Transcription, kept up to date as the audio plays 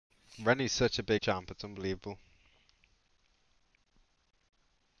Rennie's such a big champ, it's unbelievable.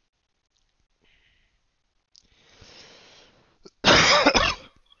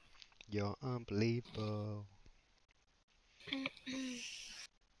 You're unbelievable.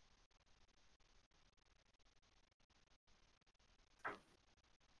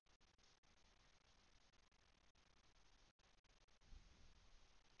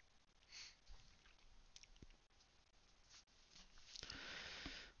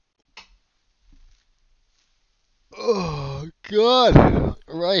 Oh, God.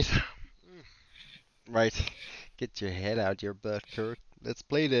 Right. Right. Get your head out your butt, Kurt. Let's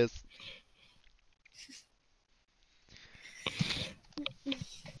play this.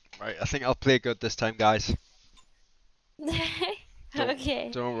 Right, I think I'll play good this time, guys. Don't Okay,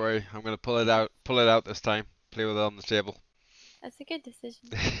 don't worry. I'm gonna pull it out. Pull it out this time. Play with it on the table. that's a good decision.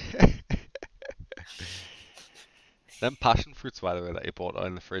 Them passion fruits, by the way, that you bought out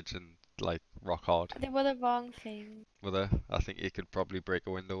in the fridge and like rock hard. They were the wrong thing. With a, I think you could probably break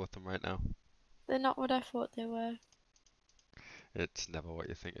a window with them right now. They're not what I thought they were. It's never what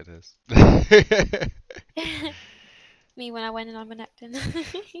you think it is. Me when I went in on Renekton.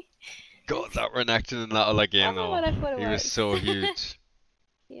 God, that Renekton in that other game That's not though. what I thought it He was was. so huge.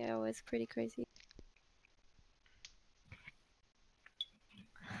 Yeah, it was pretty crazy.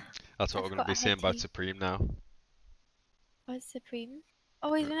 That's what I we're gonna forgot be I saying had about tea. Supreme now. What's Supreme?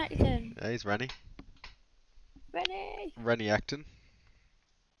 Oh, he's Renekton. Yeah, he's Rennie. Rennie! Rennie acting.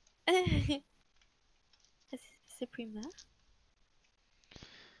 Is Supreme there?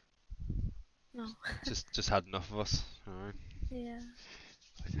 No. Just had enough of us. Alright. Yeah.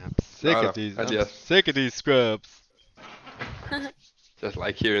 I'm sick No, of no, these. I I'm just sick of these scrubs. just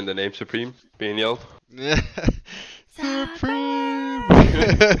like hearing the name Supreme being yelled. Supreme.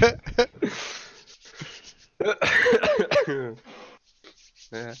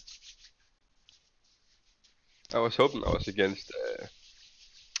 Yeah. I was hoping I was against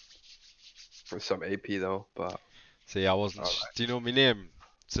some AP though, but See, I wasn't. alright. Do you know my name?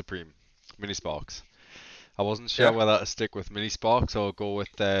 Supreme. Mini Sparks. I wasn't sure Yeah. whether to stick with Mini Sparks or go with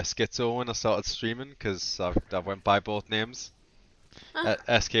Schizo when I started streaming because I went by both names.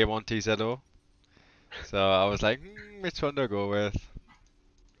 SK1TZO. So I was like, which one do I go with?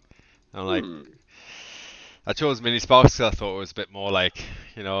 I'm like, Hmm. I chose Mini Sparks 'cause I thought it was a bit more like,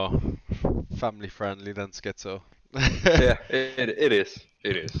 you know, family friendly than Schizo. Yeah, it is.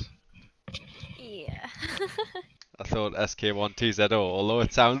 It is. Yeah. I thought SK1TZO, although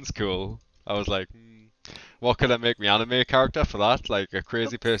it sounds cool, I was like, what could I make my anime character for that? Like a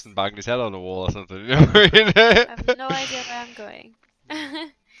crazy Oops. person banging his head on a wall or something, you know what I mean? I have no idea where I'm going. What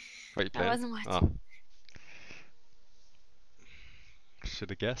are you I playing? wasn't watching. Oh, should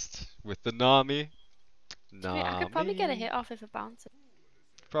have guessed. With the Nami. I could probably get a hit Nami. off if it bounces.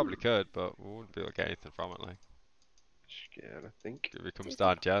 Probably could, but we wouldn't be able to get anything from it, like. Scared, I think. If it comes Did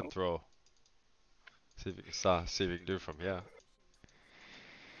down it? to you and throw. See if you can start, see if you can do it from here.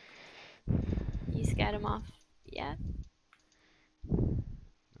 You scared him off. Yeah, I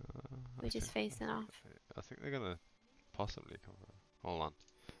we're just think, facing off. I think they're gonna possibly come. Hold on.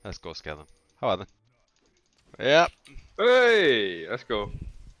 Let's go scare them. How are they? Yep. Hey, let's go.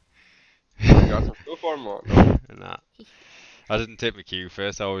 I got some stuff on more. No. Nah. I didn't take my Q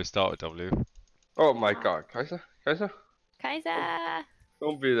first, I always start with W. Oh my god, Kaiser? Kaiser? Kaiser!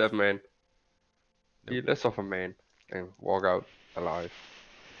 Don't be that man. Be Nope. less of a man and walk out alive.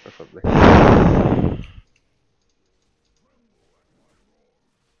 Preferably.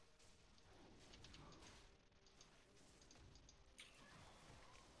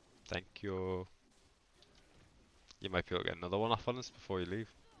 Thank you. You might be able to get another one off on us before you leave.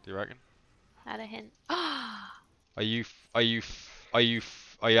 Do you reckon? Had a hint. Are you are you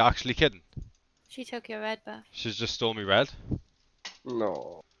actually kidding? She took your red buff. She's just stole me red.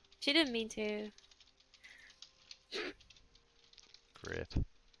 No. She didn't mean to. Great.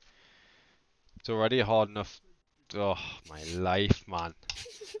 It's already hard enough. Oh my life, man.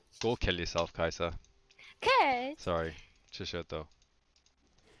 Go kill yourself, Kaiser. Okay. Sorry. She should though.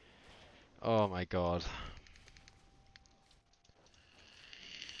 Oh my god.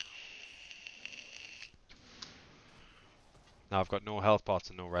 Now I've got no health pots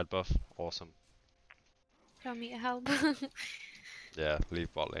and no red buff. Awesome. Do you want me to help? Yeah,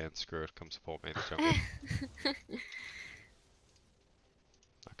 leave bot lane, screw it, come support me in the jungle.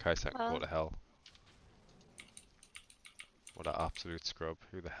 Kaiser can go to hell. What an absolute scrub.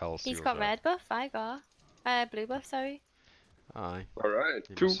 Who the hell's He's your got job? red buff, I got. Blue buff, sorry. Aye. Alright,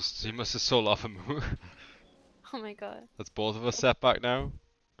 He must have sold off a move. Oh my god. That's both of us set back now.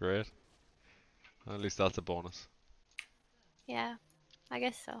 Great. At least that's a bonus. Yeah, I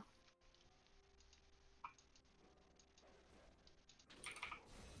guess so.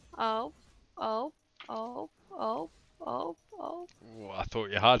 Oh. Oh. Oh. Oh. Oh. Oh. Ooh, I thought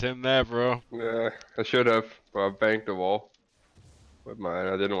you had him there, bro. Yeah, I should have, but I banked the wall with mine.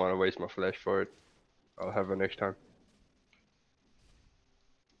 I didn't want to waste my flash for it. I'll have it next time.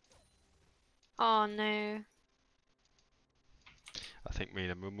 Oh no. I think me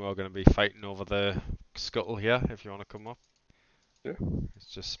and Mumu are going to be fighting over the scuttle here, if you want to come up. Yeah. It's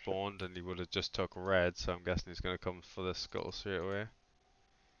just spawned and he would have just took red, so I'm guessing he's going to come for the scuttle straight away.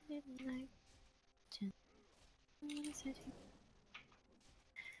 Midnight.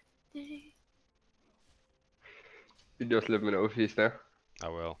 You just let me know if he's there. I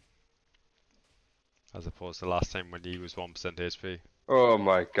will. As opposed to last time when he was 1% HP. Oh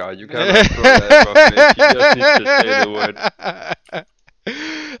my god, you cannot throw that in my face. You just need to say the word.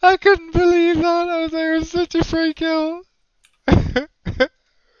 I couldn't believe that. I was like, it was such a free kill.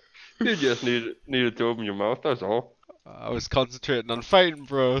 You just needed to open your mouth, that's all. I was concentrating on fighting,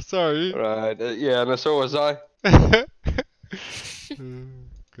 bro. Sorry. Right, yeah, and so was I. Oh,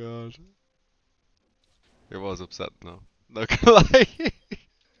 God. It was upsetting though. Not gonna lie.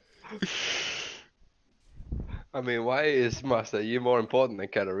 I mean, why is Master Yi more important than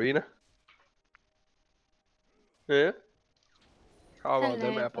Katarina? Yeah? How about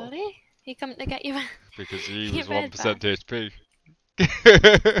them Hello, apples? buddy. He come to get you. Because he Your was red 1% back.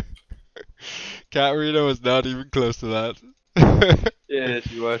 HP. Katarina was not even close to that. Yes,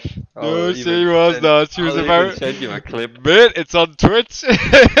 she was. No, she was not. She was I'll even about. send you a clip. Mate, it's on Twitch. she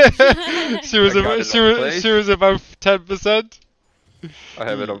was I got about. it on place. She was about 10%. I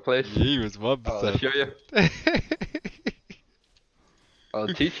have it on place. He was I'll 1%. show you. I'll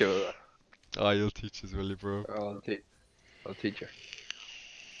teach you. Oh, you'll teach us, will you, bro? I'll teach you.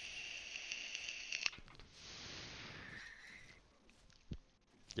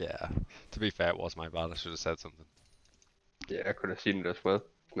 Yeah. To be fair, it was my bad. I should have said something. Yeah, I could have seen it as well.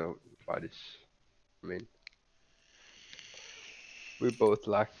 No, bodies. I mean, we both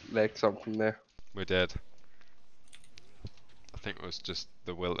lacked something there. We did. I think it was just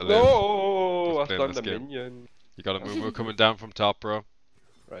the will to live. No, I Just playing stunned this the game. minion. You got a Mumu coming down from top, bro.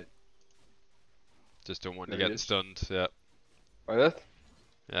 Right. Just don't want you There he getting is. stunned. Yeah. Like that?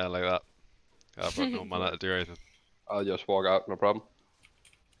 Yeah, like that. I've got no mana to do anything. I'll just walk out, no problem.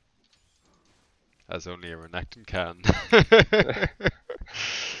 As only a Renekton can.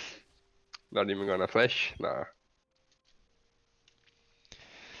 Not even gonna flash. Nah.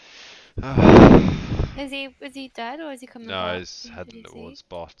 Is he dead or is he coming No, back? he's Did heading he see? towards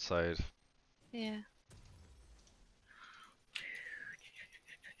bot side. Yeah.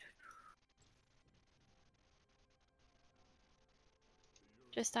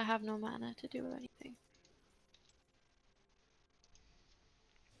 Just I have no mana to do anything.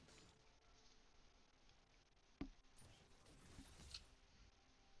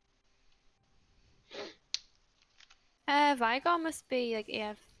 Vigar must be like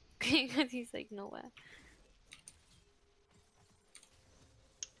AF because he's like nowhere.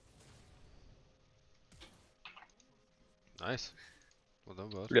 Nice. Well done,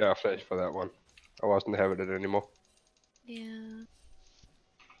 bud. Yeah, I flashed for that one. I wasn't having it anymore. Yeah.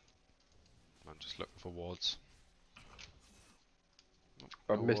 I'm just looking for wards.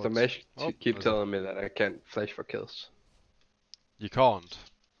 But No Mr. wards. Mesh Oh, keep there's a- telling me that I can't flash for kills. You can't.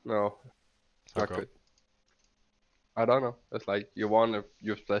 No, it's How not come? good. I don't know. It's like you want to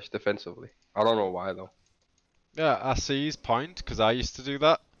use flash defensively. I don't know why though. Yeah, I see his point because I used to do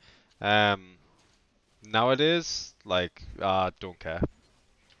that. Nowadays, like, I don't care.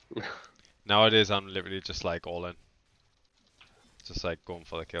 Nowadays, I'm literally just like all in. Just like going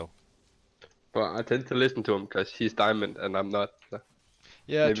for the kill. But I tend to listen to him because he's diamond and I'm not.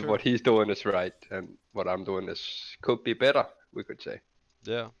 Yeah, Maybe true. what he's doing is right and what I'm doing is could be better, we could say.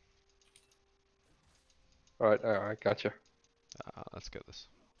 Yeah. Alright, I gotcha. Let's get this.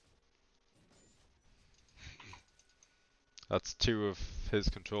 That's 2 of his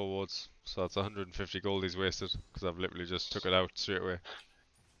control wards, so that's 150 gold he's wasted because I've literally just took it out straight away.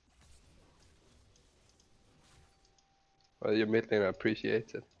 Well, your mid lane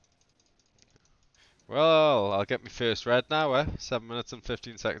appreciates it. Well, I'll get my first red now, 7 minutes and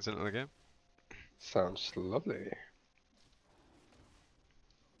 15 seconds into the game. Sounds lovely.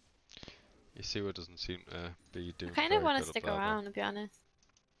 Yasuo doesn't seem to be doing I kind very of want good to up stick there, though. around to be honest.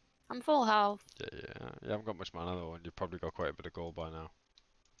 I'm full health. Yeah, you haven't got much mana though, and you've probably got quite a bit of gold by now.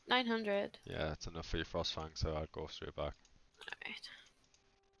 900. Yeah, it's enough for your Frostfang, so I'd go straight back. Alright.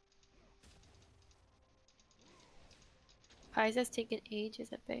 Kaiser's taking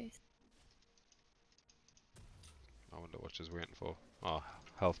ages at base. I wonder what she's waiting for. Oh,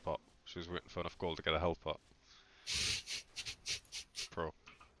 health pot. She was waiting for enough gold to get a health pot. Pro.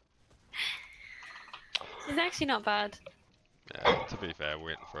 This is actually not bad. Yeah, to be fair,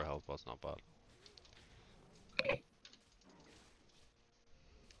 waiting for a health bot's not bad.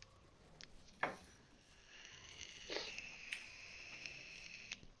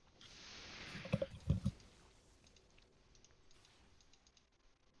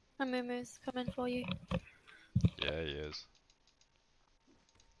 My Moomoo's coming for you. Yeah, he is.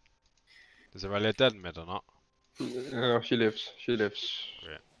 Is Aurelia dead in mid or not? No, she lives. She lives.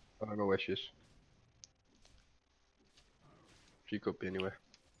 Great. I don't know where she is. She could be anywhere.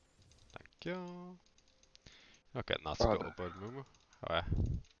 Thank you. Not getting that Oh, scuttlebug, Mumu. Alright.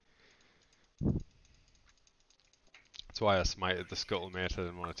 That's why I smited the scuttle, mate. I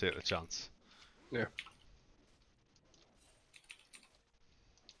didn't want to take the chance. yeah.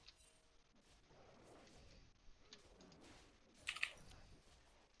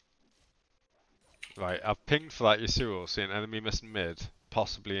 Right, I've pinged for that Yasuo, saying enemy missing mid,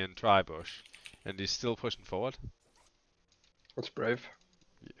 possibly in tri-bush, and he's still pushing forward. That's brave.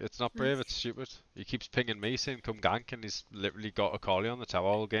 It's not brave, it's stupid. He keeps pinging me saying come gank, and he's literally got Akali on the tower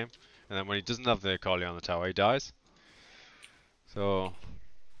all game. And then when he doesn't have the Akali on the tower, he dies. So...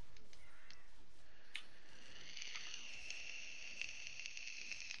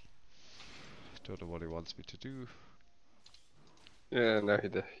 don't know what he wants me to do. Yeah, no,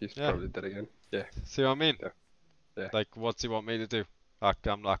 he's Yeah. probably dead again. Yeah. See what I mean? Yeah. Yeah. Like, what's he want me to do? I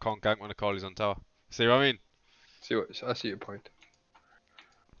can't gank when Akali's on tower. See what I mean? I see your point.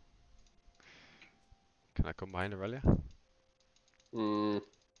 Can I come behind Aurelia? Hmm.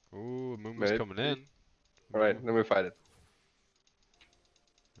 Ooh, Mumu's Maybe. coming in. Alright, let me fight it.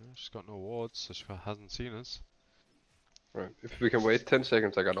 Yeah, she's got no wards, so she hasn't seen us. Alright, if we can wait 10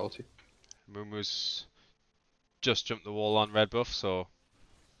 seconds, I got ulti. Mumu's just jumped the wall on red buff, so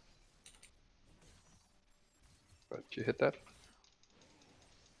Right, did you hit that?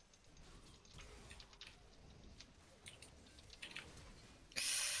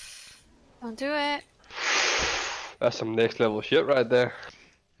 Don't do it. That's some next level shit right there.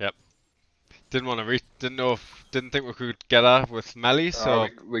 didn't want to didn't think we could get her with melee, so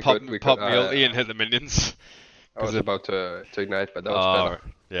we pop could. me ulti and hit the minions. I was it- about to ignite, but that was Oh, better.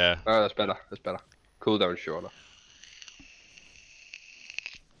 yeah. Oh, that's better. That's better. Cooldown shorter.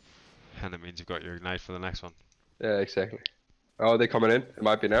 And it means you've got your ignite for the next one. Yeah, exactly. Oh, they're coming in. It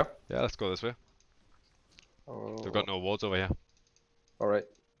might be now. Yeah, let's go this way. Oh, They've got no wards over here. all right.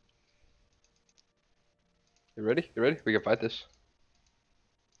 You ready? You ready? We can fight this.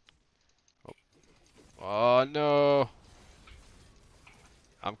 Oh no!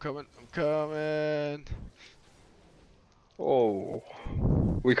 I'm coming, I'm coming! Oh,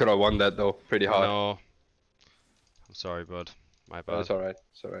 we could have won that though, pretty hard. No. I'm sorry, bud. My But bad. it's all right.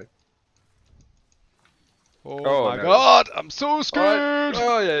 It's all right. Oh, Oh, my no. god! I'm so All right. scared!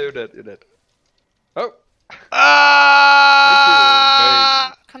 Oh yeah, you did. You did. Oh. Ah!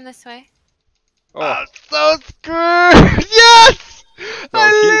 Come this way. Oh. I'm so scared! Yes! No,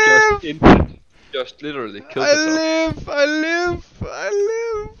 I she live! just injured. Just literally killed I herself. live! I live! I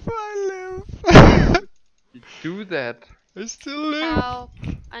live! I live! You do that. I still live! Help.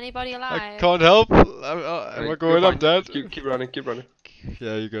 Anybody I alive? can't help! Am I You're going? I'm fine. dead. Keep running. Keep running.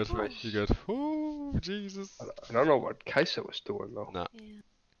 Yeah, you good. Nice. You good. Oh, Jesus. I don't know what Kaiser was doing though. Nah. Yeah.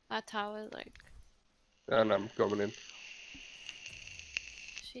 That tower, like, And I'm coming in.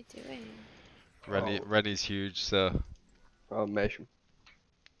 what's she doing? Rennie's huge, so. I'll mash him.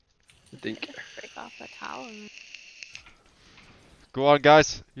 I think. Break off the tower. Go on,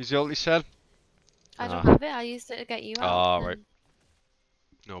 guys. Use your ulti shed. I don't Ah. have it. I used it to get you out. Ah, and- right.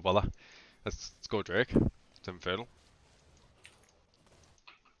 No bother. Let's go, Drake. It's infernal.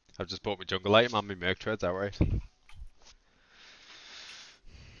 I've just bought my jungle item and my merc treads outright.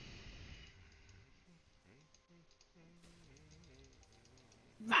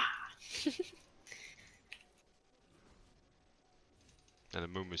 And the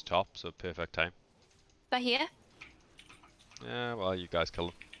moon was top, so perfect time. They're here. Yeah, well, you guys kill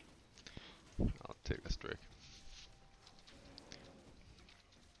him. I'll take this Drake.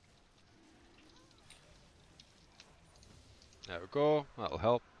 There we go. That'll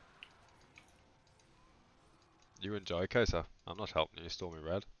help. You enjoy, Kaiser. I'm not helping you. Stole me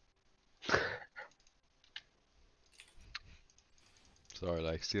red. Sorry,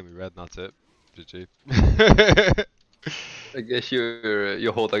 like, steal me red and that's it. GG. I guess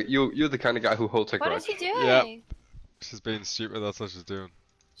you hold like you're the kind of guy who holds a What is grudge. she doing? Yeah. She's being stupid, that's what she's doing.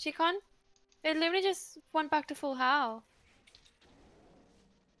 She can't. It literally just went back to full health.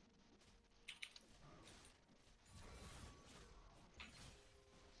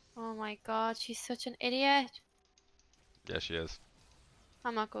 Oh my god, she's such an idiot. Yeah, she is.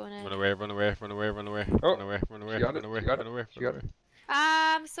 I'm not going in. Run away, run away, run away, run away, Oh, run away, run away, she got run it. away, She got run it. away, She run got it. away.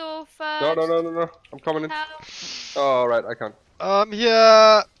 I'm so No, no, fudged. no, no, no. I'm coming in. Help. Oh, right, I can't. I'm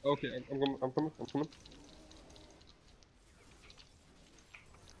here! Okay, I'm coming. I'm coming. I'm coming.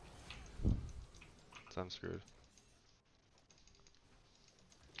 I'm screwed.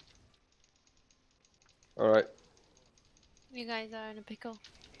 All right. You guys are in a pickle.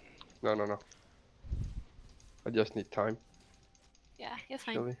 No, no, no. I just need time. Yeah, you're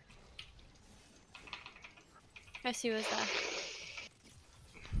fine. Actually. Yes, he was there.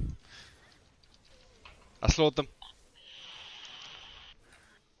 I slowed them.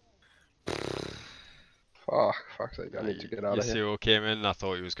 Fuck's sake! I need to get out of here. Yasuo came in and I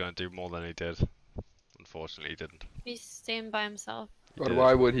thought he was going to do more than he did. Unfortunately, he didn't. He's staying by himself. He But did.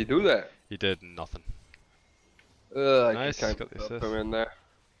 why would he do that? He did nothing. I Nice, can got kind the of assist. put him in there.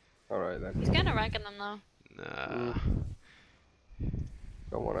 All right then. He's kind of wrecking them though. Nah.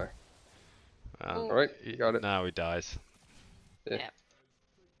 Don't wanna. Well, All right, you got it. Now he dies. Yeah. Yep.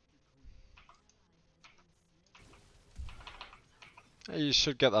 Hey, you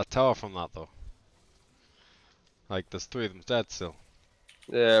should get that tower from that though. Like, there's 3 of them dead still.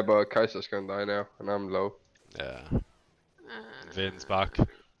 Yeah, but Kaiser's gonna die now, and I'm low. Yeah. Vaden's back.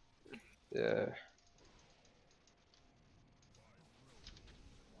 Yeah.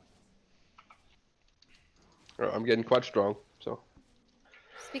 Alright, I'm getting quite strong, so.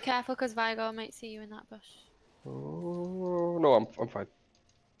 Just be careful because Vigo might see you in that bush. Oh no, I'm fine.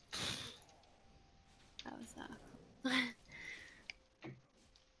 That was that.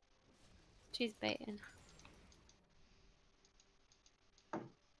 She's baiting.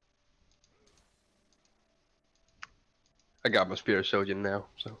 I got my Spirit Soldier now,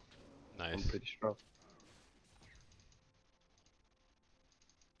 so I'm Nice. pretty strong.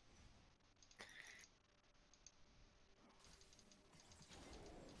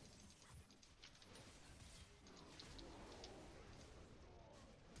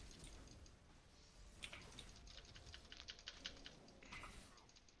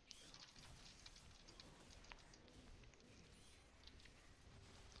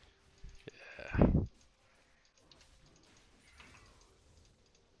 Yeah.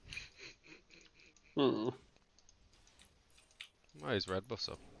 Hmm. Why is red buffs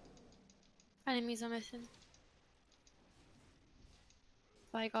up? Enemies are missing.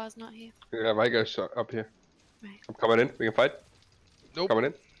 Vigo's not here. Yeah, my guy's up here. Right. I'm coming in. We can fight. Nope. Coming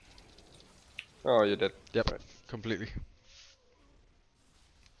in. Oh, you did. Yep. Right. Completely.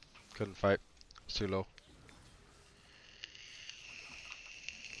 Couldn't fight. It's too low.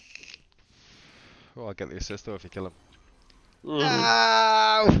 Oh, I'll get the assist though if you kill him. Mm-hmm.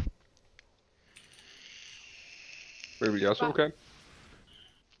 Ow! Maybe also Wow. okay.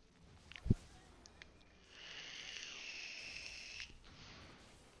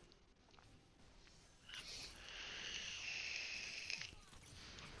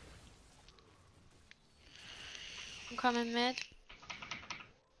 I'm coming mid.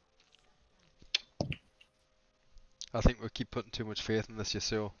 I think we keep putting too much faith in this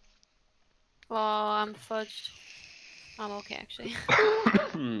Yasuo. Oh, I'm fudged. I'm okay actually.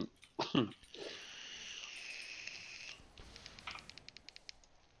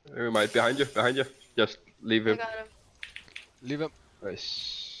 We might behind you. Behind you. Just leave I him. got him. Leave him.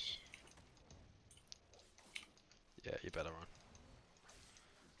 Nice. Yeah, you better run.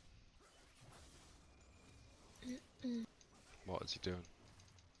 What is he doing?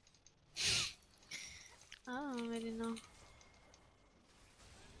 I don't really know.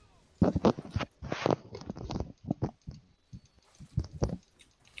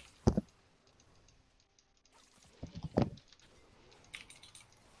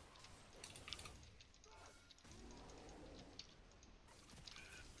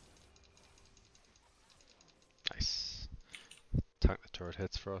 Nice. Tank the turret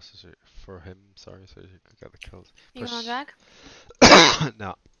hits for us, for him, sorry, so you could get the kills. You gonna drag?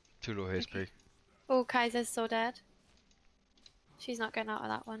 Nah, too low HP. Okay. Oh, Kaiser's so dead. She's not getting out of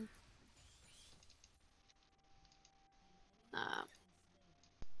that one. Nah.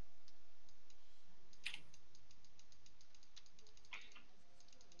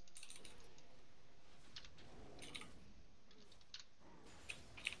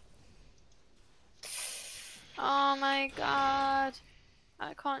 Oh my god.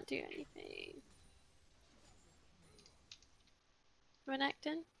 I can't do anything.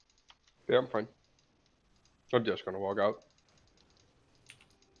 Renekton? Yeah, I'm fine. I'm just gonna walk out.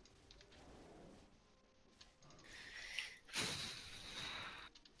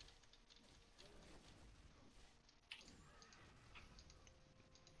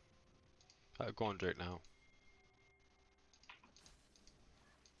 Go on Drake now.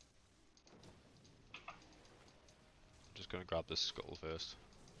 gonna grab this skull first.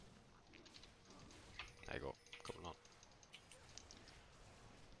 There you go. Coming on.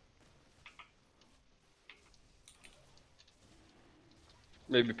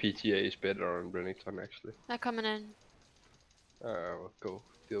 Maybe PTA is better on Bennington actually. They're coming in. We'll go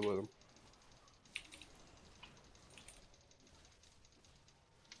deal with them.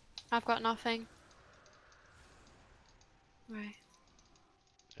 I've got nothing. Right.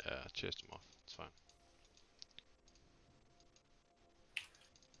 Yeah, I chased him off. It's fine.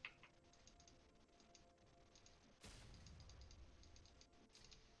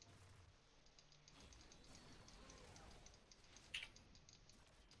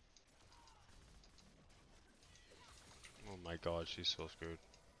 Oh my god, she's so screwed.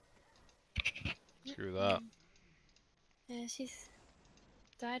 Screw that. Yeah, she's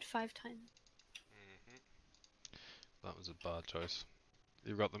died 5 times. That was a bad choice.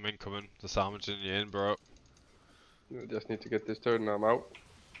 You've got them incoming. The sandwich in you in, bro. I just need to get this turn and I'm out.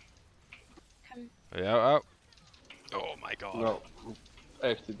 Come. Are you out? Oh my god. No, I'm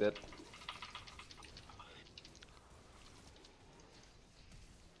actually dead.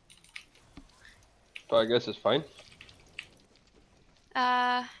 But I guess it's fine.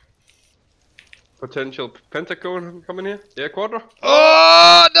 Potential pentagon coming here. Yeah, quadra.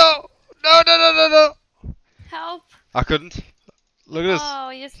 Oh no! No, no, no, no, no! Help! I couldn't. Look at this.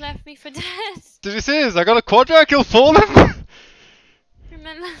 Oh, you just left me for dead. Did you see this? I got a quadra kill for him!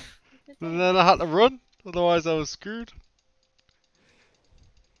 Remember? And then I had to run. Otherwise I was screwed.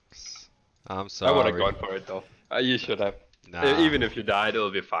 I'm I would have sorry. gone for it though. You should have. Nah. Even if you died, it'll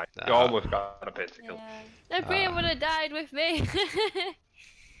be fine. You Nah. almost got a pentacle. Yeah. The Bria would have died with me.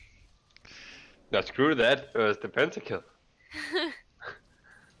 Now screw that. It was the pentacle. I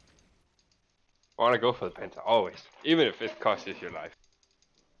wanna go for the penta always, even if it costs you your life.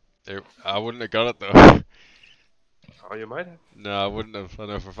 I wouldn't have got it though. Oh, you might have. No, I wouldn't have. I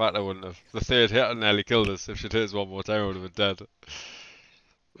know for a fact I wouldn't have. The third hit nearly killed us. If she'd hit us one more time, I would have been dead.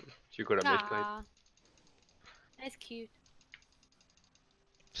 You could have misclicked. Aw. That's cute.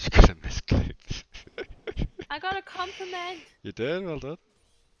 She could have misclicked. I got a compliment. You did, well done.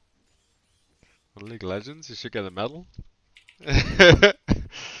 On League of Legends, you should get a medal.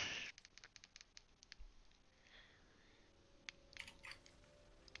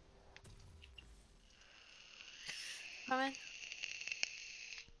 Come in.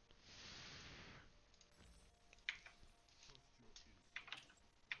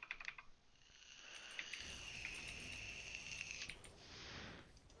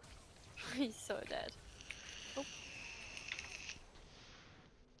 He's so dead. Oh.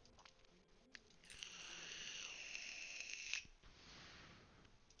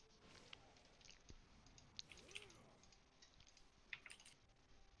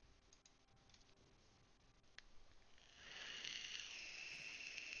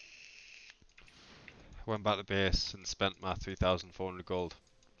 Went back to base and spent my 3,400 gold.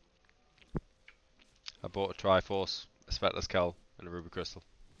 I bought a Triforce, a Spectre's Cal, and a Ruby Crystal.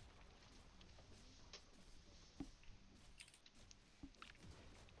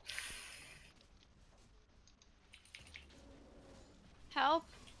 Help?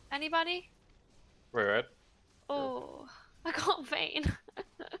 Anybody? Where at? Oh, I got Vayne.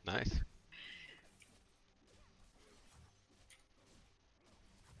 Nice.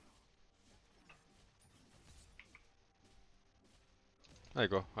 There you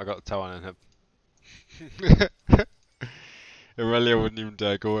go, I got the tower in him. Aurelia wouldn't even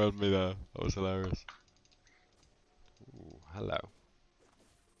dare go at me there. That was hilarious. Ooh, hello.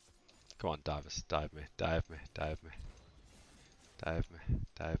 Come on, dive us, dive me, dive me, dive me. Dive me,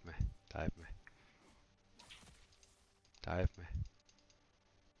 dive me, dive me. Dive me.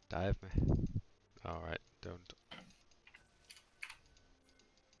 Dive me. Alright, don't.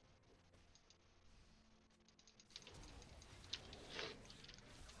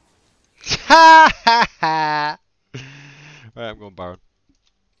 Ha ha ha! Right, I'm going Baron.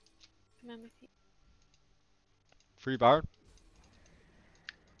 Come in with you. Free Baron.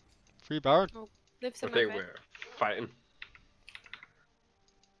 Free Baron. Lives I in my think bed. we're fighting.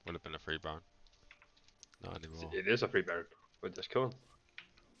 Would have been a free Baron. Not anymore. It is a free baron. We're just killing.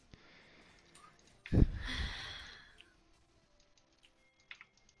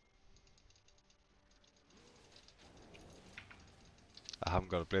 I haven't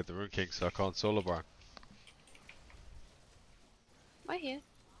got to Blade the Rune King, so I can't solo Baron. Right here.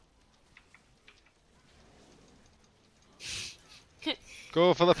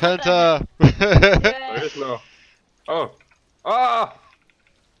 Go for the Penta! There is no. Oh. Ah!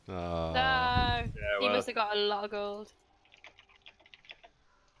 No. Ah. Yeah, He well. must have got a lot of gold.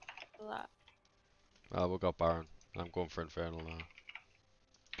 A lot. Well, we got Baron. I'm going for Infernal now.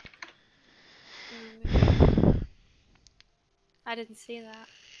 I didn't see that.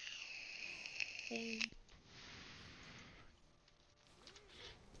 Dang.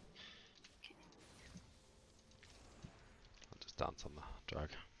 I'll just dance on the drag.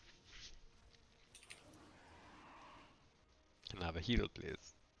 Can I have a heal,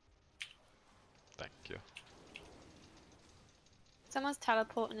 please? Thank you. Someone's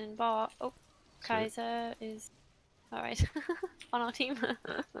teleporting in bot. Oh, Sweet. Kaiser is alright on our team.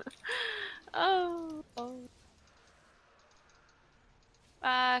 Oh.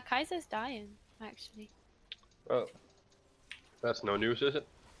 Kaiser's dying actually. Well, that's no news, is it?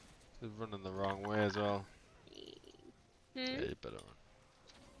 He's running the wrong way as well. Yeah, Hmm. you better run.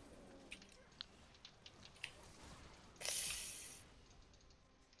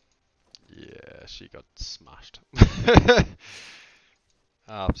 Yeah, she got smashed.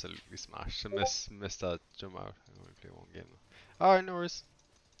 Absolutely smashed. I missed that jump out. I only play one game though. Alright, no worries.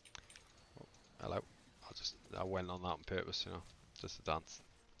 Oh, hello. I went on that on purpose, you know. Just to dance.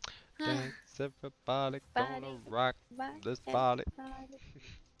 Dance, everybody gonna rock this body.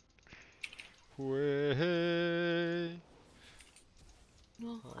 Way.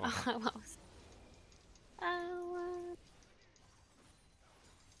 Oh, Oh. I was.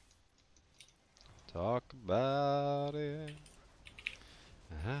 Talk about it.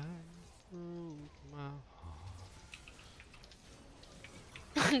 I broke my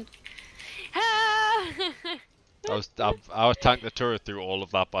heart. I was tanking the turret through all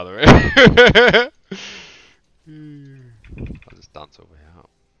of that, by the way. I'll just dance over here.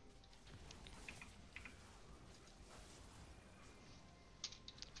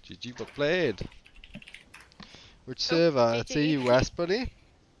 GG, but played. Which server? It's a GG. US, buddy.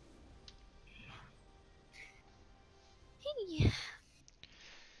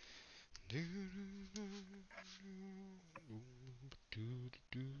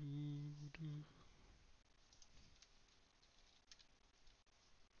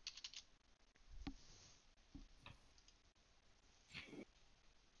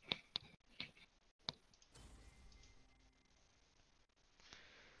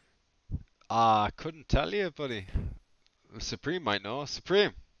 I couldn't tell you, buddy. Supreme might know.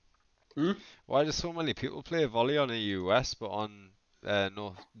 Supreme, Hmm? why do so many people play volley on the US, but on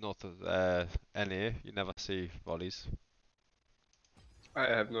north of NA you never see volleys? I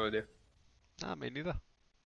have no idea. Nah, me neither.